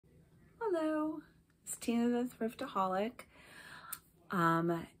Hello, it's Tina the Thrifta-haulic.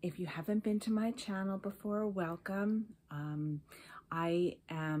 If you haven't been to my channel before, welcome. I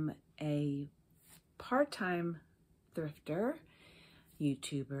am a part-time thrifter,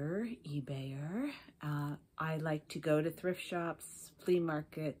 YouTuber, eBayer. I like to go to thrift shops, flea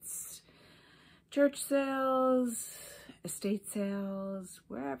markets, church sales, estate sales,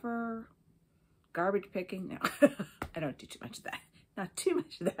 wherever, garbage picking. No, I don't do too much of that. Not too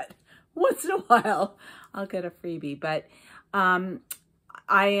much of that. Once in a while, I'll get a freebie. But I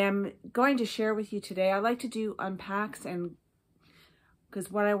am going to share with you today. I like to do unpacks, and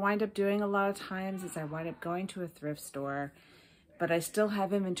because what I wind up doing a lot of times is I wind up going to a thrift store, but I still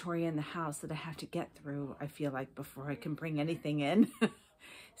have inventory in the house that I have to get through, I feel like, before I can bring anything in.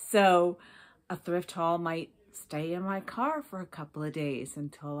 So a thrift haul might stay in my car for a couple of days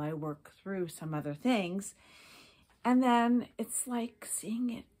until I work through some other things. And then it's like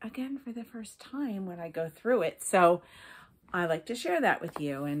seeing it again for the first time when I go through it. So I like to share that with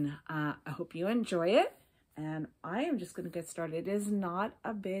you, and I hope you enjoy it. And I am just going to get started. It is not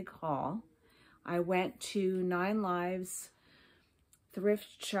a big haul. I went to 9 Lives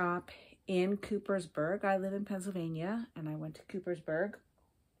thrift shop in Coopersburg. I live in Pennsylvania, and I went to Coopersburg.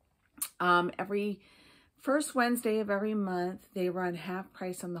 Every first Wednesday of every month, they run half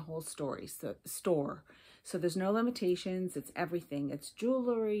price on the whole store. So there's no limitations. It's everything. It's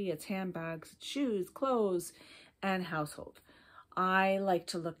jewelry, it's handbags, it's shoes, clothes, and household. I like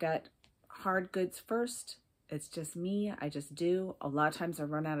to look at hard goods first. It's just me. I just do. A lot of times I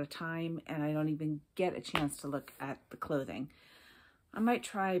run out of time and I don't even get a chance to look at the clothing. I might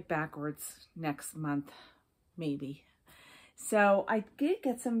try backwards next month, maybe. So I did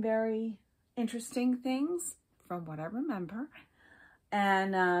get some very interesting things from what I remember.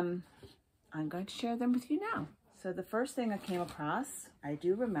 And I'm going to share them with you now. So the first thing I came across, I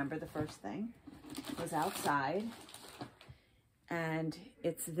do remember the first thing, was outside. And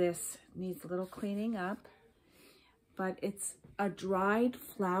it's this, needs a little cleaning up, but it's a dried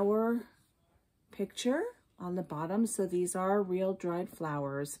flower picture on the bottom. So these are real dried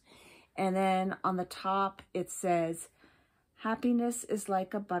flowers. And then on the top, it says, "Happiness is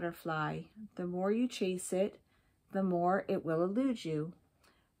like a butterfly. The more you chase it, the more it will elude you.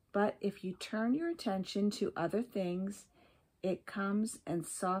 But if you turn your attention to other things, it comes and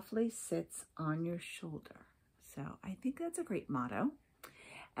softly sits on your shoulder." So I think that's a great motto.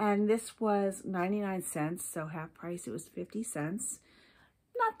 And this was 99 cents, so half price, it was 50 cents.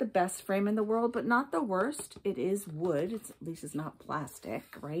 Not the best frame in the world, but not the worst. It is wood. At least it's not plastic,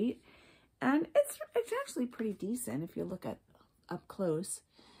 right? And it's actually pretty decent if you look at up close.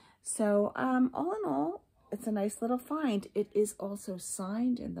 So all in all, it's a nice little find. It is also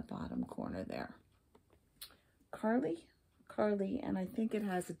signed in the bottom corner there. Carly, and I think it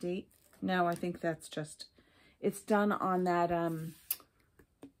has a date. No, I think that's just, it's done on that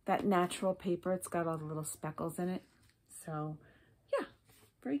that natural paper. It's got all the little speckles in it. So yeah,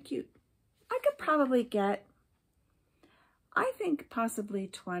 very cute. I could probably get, I think possibly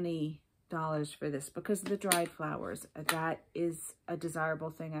 $20 for this because of the dried flowers. That is a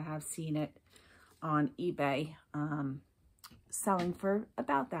desirable thing. I have seen it on eBay selling for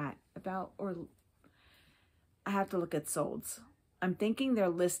about that, or I have to look at solds. I'm thinking they're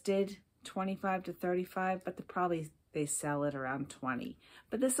listed 25 to 35, but they sell it around 20.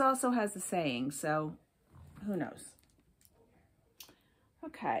 But this also has a saying, so who knows?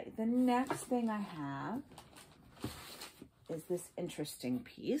 Okay, the next thing I have is this interesting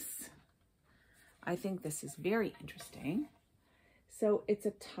piece. I think this is very interesting. So it's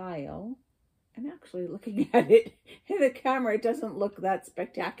a tile. And actually looking at it in the camera, it doesn't look that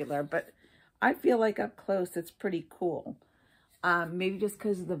spectacular, but I feel like up close, it's pretty cool. Maybe just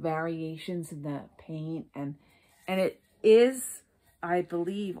because of the variations in the paint, and it is, I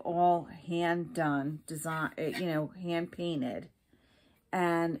believe, all hand done, design, hand painted,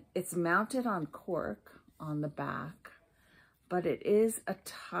 and it's mounted on cork on the back, but it is a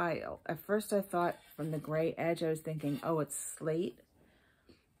tile. At first I thought from the gray edge, I was thinking, oh, it's slate.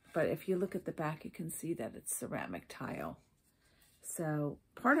 But if you look at the back, you can see that it's ceramic tile. So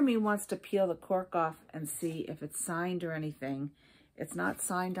part of me wants to peel the cork off and see if it's signed or anything. It's not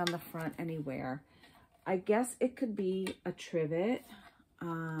signed on the front anywhere. I guess it could be a trivet,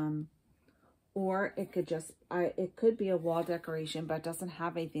 or it could just, it could be a wall decoration, but it doesn't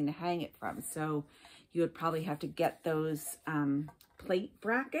have anything to hang it from. So you would probably have to get those plate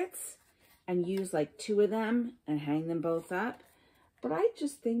brackets and use like 2 of them and hang them both up. But I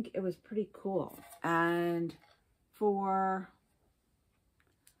just think it was pretty cool. And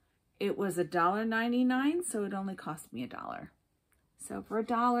it was $1.99, so it only cost me $1. So for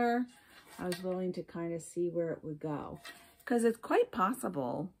 $1, I was willing to kind of see where it would go, because it's quite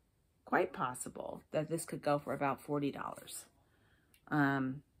possible that this could go for about $40.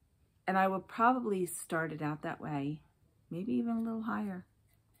 And I would probably start it out that way, maybe even a little higher,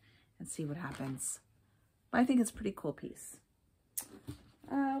 and see what happens. But I think it's a pretty cool piece.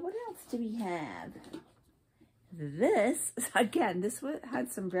 What else do we have? This, again, this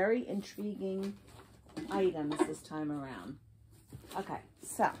had some very intriguing items this time around. Okay,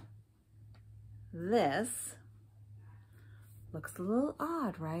 so this looks a little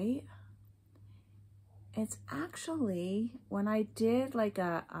odd, right? It's actually, when I did like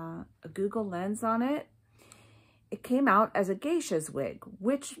a Google Lens on it, it came out as a geisha's wig,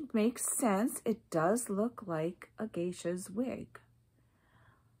 which makes sense. It does look like a geisha's wig.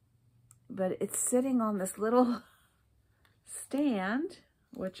 But it's sitting on this little stand,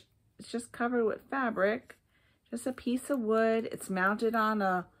 which is just covered with fabric, just a piece of wood. It's mounted on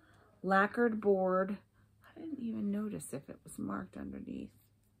a lacquered board. I didn't even notice if it was marked underneath.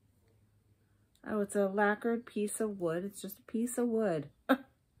 Oh, it's a lacquered piece of wood. It's just a piece of wood.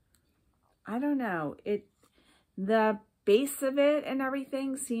 I don't know. The base of it and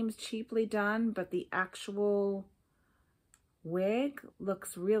everything seems cheaply done, but the actual wig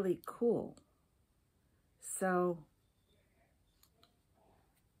looks really cool. So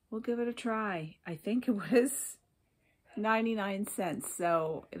we'll give it a try. I think it was 99 cents,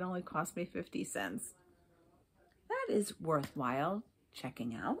 so it only cost me 50 cents. That is worthwhile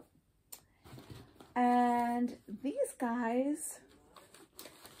checking out. And these guys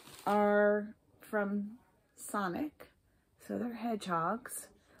are from Sonic, so they're hedgehogs.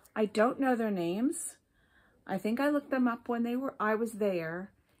 I don't know their names. I think I looked them up when I was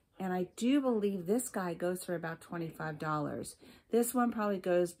there, and I do believe this guy goes for about $25. This one probably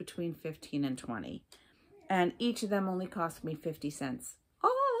goes between 15 and 20, and each of them only cost me 50 cents.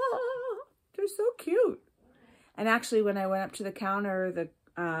 Oh, they're so cute. And actually, when I went up to the counter,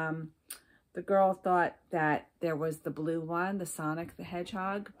 the girl thought that there was the blue one, the Sonic the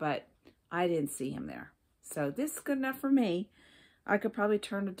Hedgehog, but I didn't see him there. So this is good enough for me. I could probably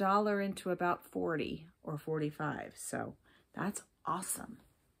turn $1 into about 40 or 45. So that's awesome.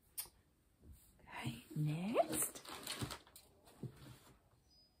 Okay, next.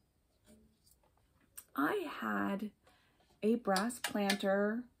 I had a brass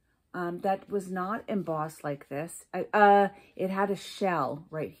planter that was not embossed like this. It had a shell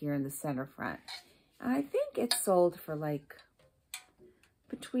right here in the center front. And I think it sold for like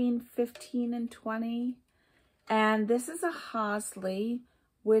between 15 and 20. And this is a Hosley,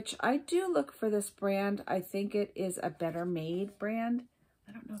 which I do look for this brand. I think it is a better made brand.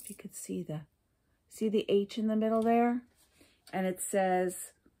 I don't know if you could see the H in the middle there? And it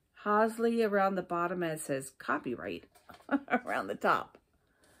says Hosley around the bottom, and it says copyright around the top.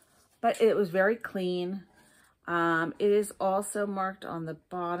 But it was very clean. It is also marked on the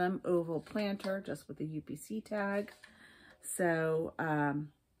bottom oval planter, just with the UPC tag. So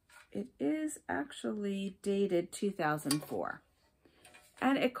it is actually dated 2004.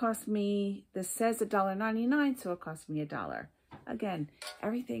 And it cost me, this says $1.99, so it cost me $1. Again,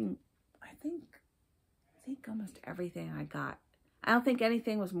 everything, I think almost everything I got. I don't think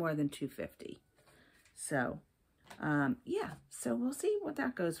anything was more than $2.50. So, yeah, so we'll see what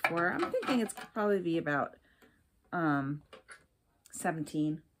that goes for. I'm thinking it's probably be about 17.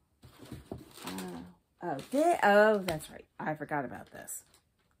 Oh, that's right. I forgot about this.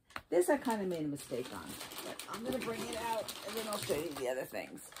 This I kind of made a mistake on, but I'm going to bring it out and then I'll show you the other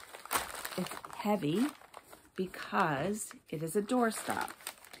things. It's heavy because it is a doorstop.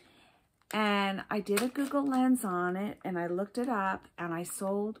 And I did a Google Lens on it and I looked it up and I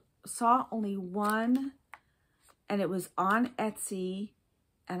saw only one, and it was on Etsy.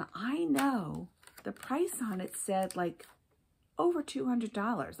 And I know the price on it said like over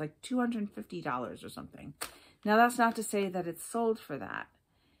 $200, like $250 or something. Now that's not to say that it's sold for that.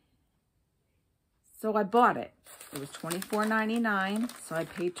 So I bought it. It was $24.99, so I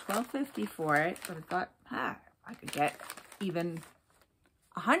paid $12.50 for it. But I thought, I could get even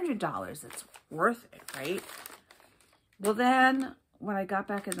 $100. It's worth it, right? Well, then when I got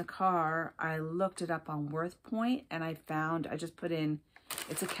back in the car, I looked it up on WorthPoint, and I just put in,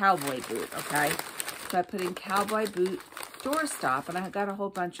 it's a cowboy boot, okay? So I put in cowboy boot doorstop, and I got a whole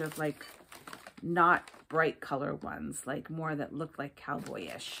bunch of like not bright color ones, like more that looked like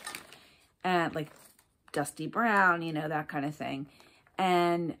cowboyish, and like dusty brown, you know, that kind of thing.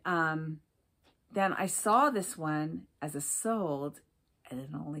 And then I saw this one as a sold, and it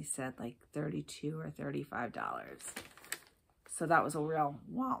only said like $32 or $35. So that was a real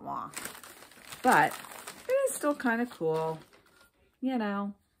wah-wah. But it is still kind of cool, you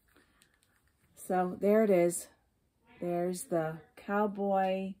know. So there it is. There's the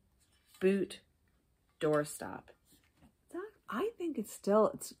cowboy boot doorstop. I think it's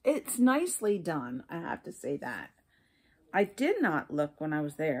still, it's nicely done. I have to say that. I did not look when I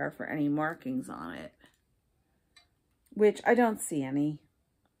was there for any markings on it, which I don't see any,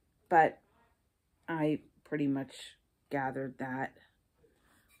 but I pretty much gathered that.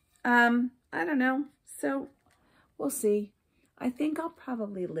 I don't know. So we'll see. I think I'll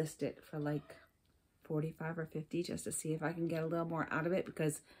probably list it for like 45 or 50 just to see if I can get a little more out of it,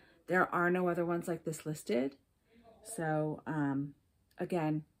 because there are no other ones like this listed. So,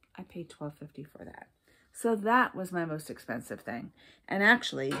 again, I paid $12.50 for that. So that was my most expensive thing. And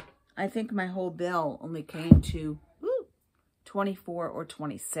actually, I think my whole bill only came to 24 or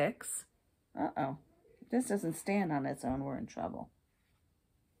 26. Uh-oh. If this doesn't stand on its own, we're in trouble.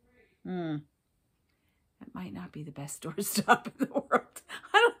 That might not be the best doorstop in the world.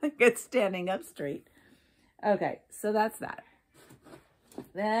 I don't think it's standing up straight. Okay, so that's that.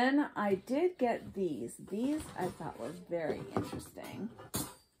 Then I did get these. These I thought were very interesting.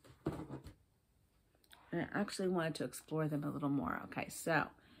 And I actually wanted to explore them a little more. Okay, so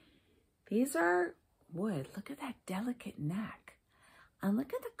these are wood. Look at that delicate neck. And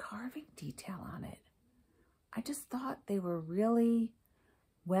look at the carving detail on it. I just thought they were really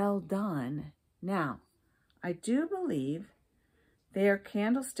well done. Now, I do believe they are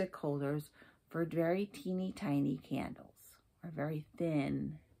candlestick holders for very teeny tiny candles, or very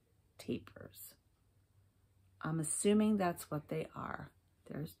thin tapers. I'm assuming that's what they are.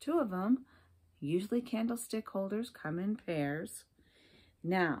 There's two of them. Usually candlestick holders come in pairs.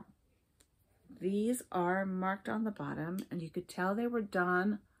 Now, these are marked on the bottom, and you could tell they were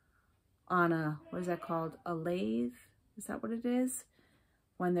done on a, what is that called? A lathe? Is that what it is?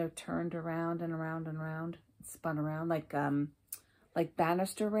 When they're turned around and around and around, spun around like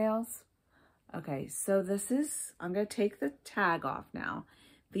banister rails. Okay, so this is, I'm going to take the tag off now.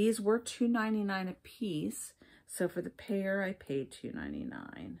 These were $2.99 a piece. So for the pair, I paid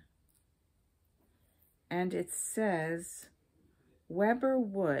 $2.99. And it says Weber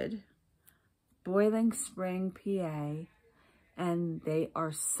Wood, Boiling Spring, PA. And they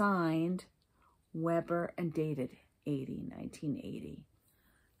are signed Weber and dated 1980.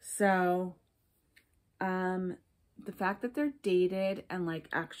 So, the fact that they're dated and like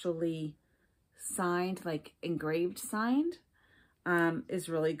actually signed, like engraved signed, is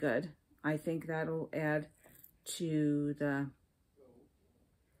really good. I think that'll add to the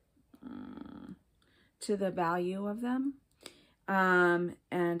value of them. And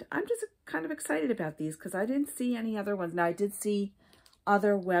I'm just kind of excited about these because I didn't see any other ones. Now I did see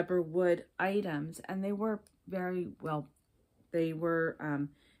other Weber Wood items, and they were very well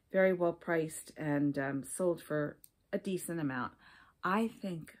priced and sold for a decent amount. I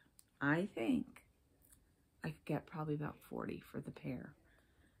think I could get probably about 40 for the pair.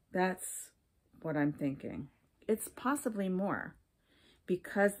 That's what I'm thinking. It's possibly more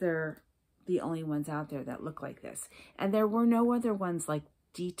because they're the only ones out there that look like this. And there were no other ones like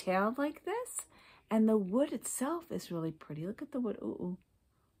detailed like this. And the wood itself is really pretty. Look at the wood. Ooh,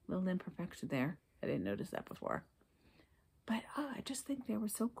 little imperfection there. I didn't notice that before. But I just think they were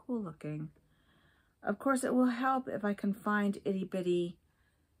so cool looking. Of course, it will help if I can find itty bitty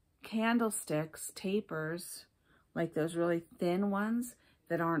candlesticks, tapers, like those really thin ones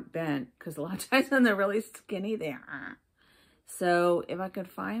that aren't bent, because a lot of times when they're really skinny, they aren't. So if I could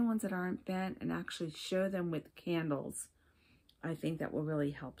find ones that aren't bent and actually show them with candles, I think that will really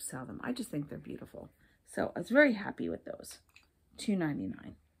help sell them. I just think they're beautiful. So I was very happy with those.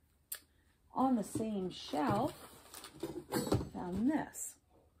 $2.99. On the same shelf, found this.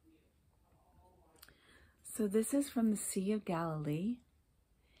 So this is from the Sea of Galilee,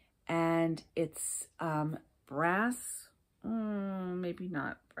 and it's brass, maybe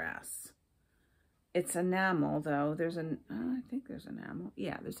not brass. It's enamel though. There's I think there's enamel.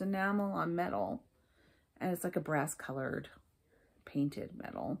 Yeah, there's enamel on metal, and it's like a brass colored painted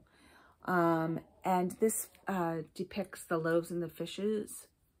metal. And this depicts the loaves and the fishes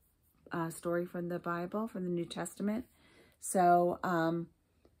story from the Bible, from the New Testament. So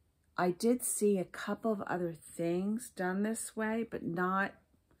I did see a couple of other things done this way, but not,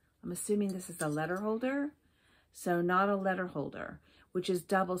 I'm assuming this is a letter holder. So not a letter holder, which is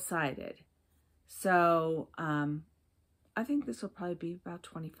double-sided. So I think this will probably be about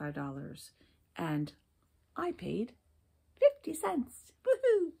 $25. And I paid 50 cents.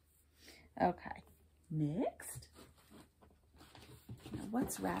 Woohoo! Okay, next. Now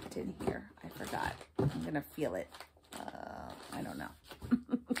what's wrapped in here? I forgot. I'm gonna feel it. I don't know.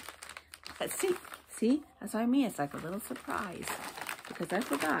 Let's see. See, that's what I mean. It's like a little surprise because I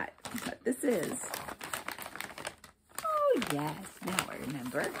forgot what this is. Oh, yes, now I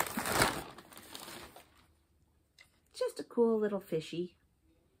remember. Just a cool little fishy.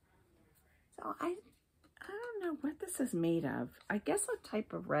 So I don't know what this is made of. I guess a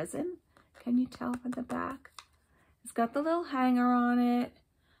type of resin. Can you tell from the back? It's got the little hanger on it.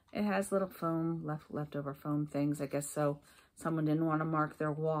 It has little foam, leftover foam things, I guess, so someone didn't want to mark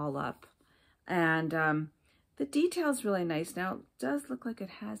their wall up. And the detail's really nice. Now, it does look like it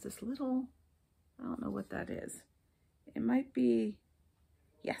has this little, I don't know what that is. It might be,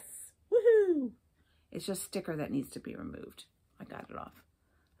 yes, woohoo! It's just sticker that needs to be removed. I got it off.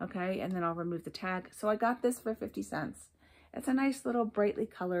 Okay, and then I'll remove the tag. So I got this for 50 cents. It's a nice little brightly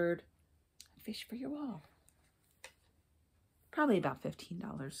colored fish for your wall. Probably about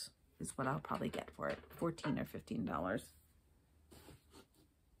 $15 is what I'll probably get for it. $14 or $15.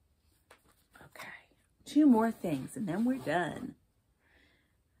 Okay, 2 more things and then we're done.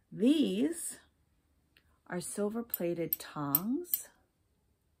 These are silver-plated tongs.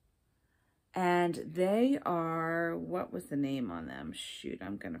 And they are, what was the name on them? Shoot,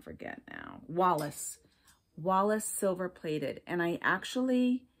 I'm going to forget now. Wallace silver-plated. And I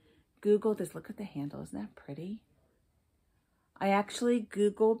actually Googled this. Look at the handle. Isn't that pretty? I actually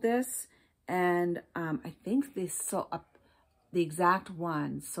Googled this, and I think they sold the exact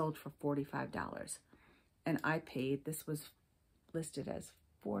one sold for $45. And I paid, this was listed as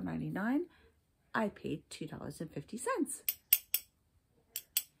 $4.99. I paid $2.50.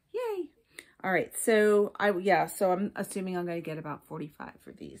 Yay. All right, so so I'm assuming I'm going to get about 45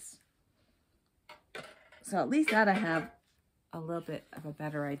 for these. So at least that I have a little bit of a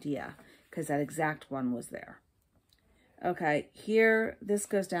better idea because that exact one was there. Okay, here, this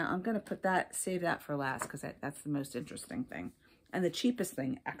goes down. I'm going to put that, save that for last because that's the most interesting thing and the cheapest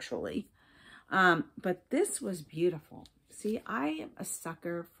thing, actually. But this was beautiful. See, I am a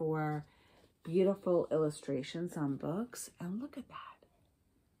sucker for beautiful illustrations on books, and look at that.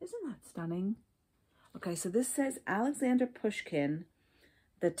 Isn't that stunning? Okay, so this says Alexander Pushkin,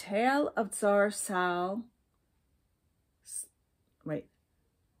 The Tale of Tsar Sal. Wait.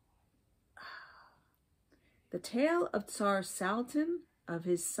 The Tale of Tsar Saltan, of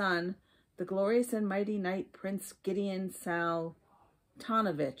his son, the glorious and mighty knight Prince Gideon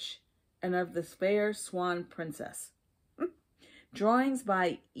Saltanovich, and of the fair swan princess. Drawings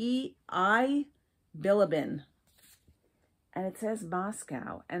by E.I. Bilibin. And it says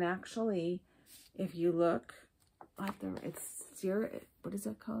Moscow. And actually, if you look at it's what is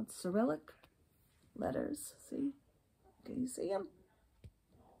it called? Cyrillic letters. See? Can you see them?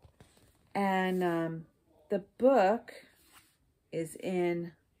 And the book is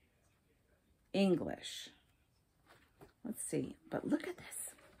in English. Let's see. But look at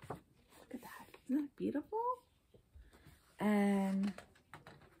this. Look at that. Isn't that beautiful? And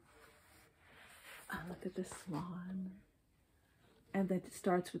look at the swan. And then it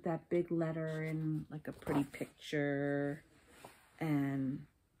starts with that big letter and like a pretty picture. And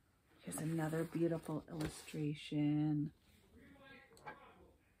here's another beautiful illustration.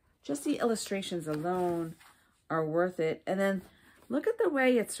 Just the illustrations alone are worth it. And then look at the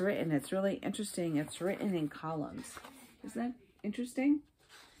way it's written. It's really interesting. It's written in columns. Isn't that interesting?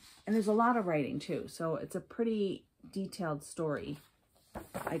 And there's a lot of writing too. So it's a pretty detailed story.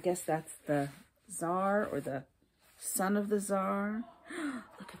 I guess that's the Tsar or the son of the Tsar.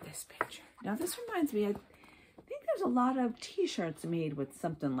 Look at this picture. Now this reminds me, I think there's a lot of t-shirts made with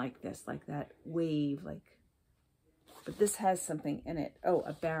something like this, like that wave, but this has something in it. Oh,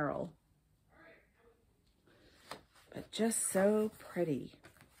 a barrel. But just so pretty.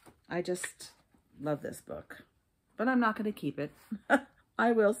 I just love this book. But I'm not going to keep it.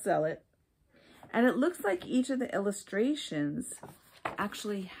 I will sell it. And it looks like each of the illustrations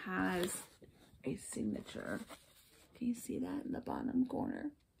actually has a signature. Can you see that in the bottom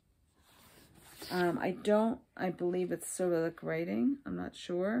corner? I believe it's Cyrillic writing. I'm not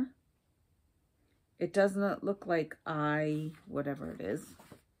sure. It does not look like whatever it is.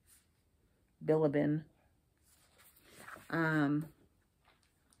 Bilibin.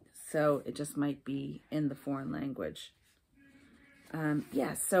 So it just might be in the foreign language.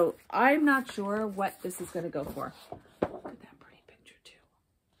 Yeah, so I'm not sure what this is going to go for. Look at that pretty picture too.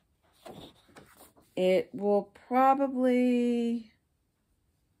 It will probably,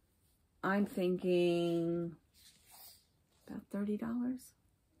 I'm thinking about $30,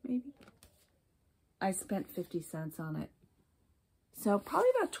 maybe. I spent 50 cents on it. So probably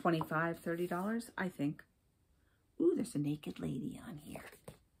about $25, $30, I think. Ooh, there's a naked lady on here.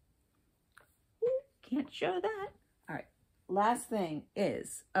 Ooh, can't show that. All right. Last thing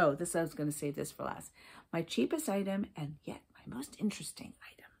is, oh, I was going to save this for last. My cheapest item and yet my most interesting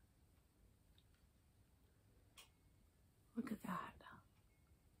item. Look at that.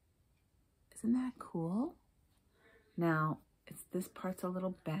 Isn't that cool? Now, this part's a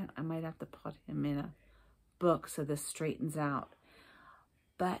little bent. I might have to put him in a book so this straightens out.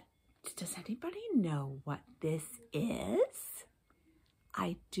 But does anybody know what this is?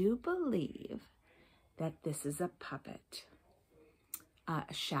 I do believe that this is a puppet,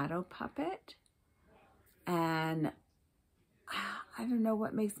 a shadow puppet. And I don't know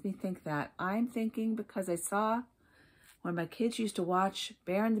what makes me think that. I'm thinking because I saw when my kids used to watch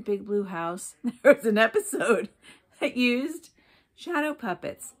Bear in the Big Blue House, there was an episode that used shadow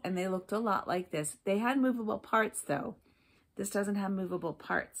puppets, and they looked a lot like this. They had movable parts, though. This doesn't have movable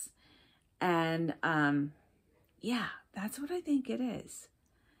parts. And yeah, that's what I think it is.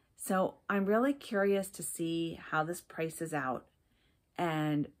 So I'm really curious to see how this prices out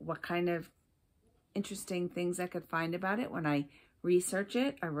and what kind of interesting things I could find about it when I research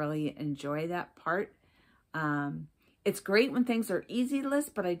it. I really enjoy that part. It's great when things are easy to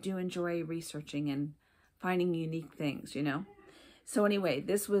list, but I do enjoy researching and finding unique things, you know? So anyway,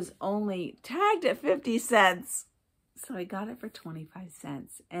 this was only tagged at 50 cents. So I got it for 25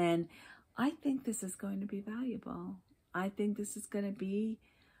 cents. And I think this is going to be valuable. I think this is going to be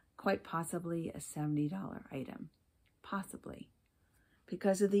quite possibly a $70 item. Possibly.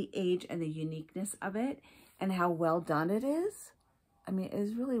 Because of the age and the uniqueness of it and how well done it is. I mean, it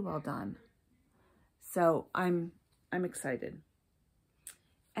is really well done. So I'm excited.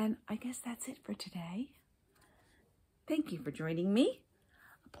 And I guess that's it for today. Thank you for joining me.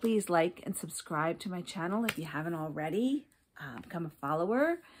 Please like and subscribe to my channel if you haven't already. Become a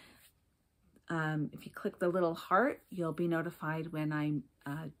follower. If you click the little heart, you'll be notified when I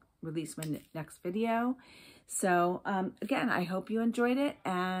release my next video. So again, I hope you enjoyed it,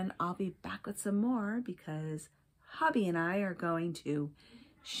 and I'll be back with some more because hubby and I are going to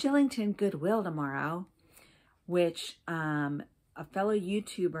Shillington Goodwill tomorrow, which a fellow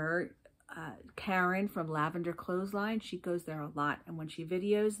YouTuber, Karen from Lavender Clothesline, she goes there a lot. And when she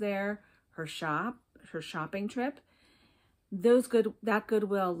videos there, her shopping trip, that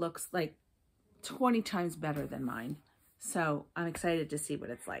Goodwill looks like 20 times better than mine. So I'm excited to see what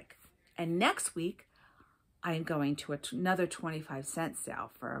it's like. And next week, I'm going to another 25-cent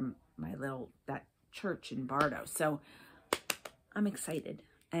sale for that church in Bardo. So I'm excited.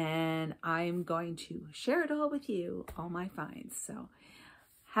 And I'm going to share it all with you, all my finds. So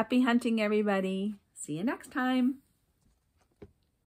happy hunting, everybody. See you next time.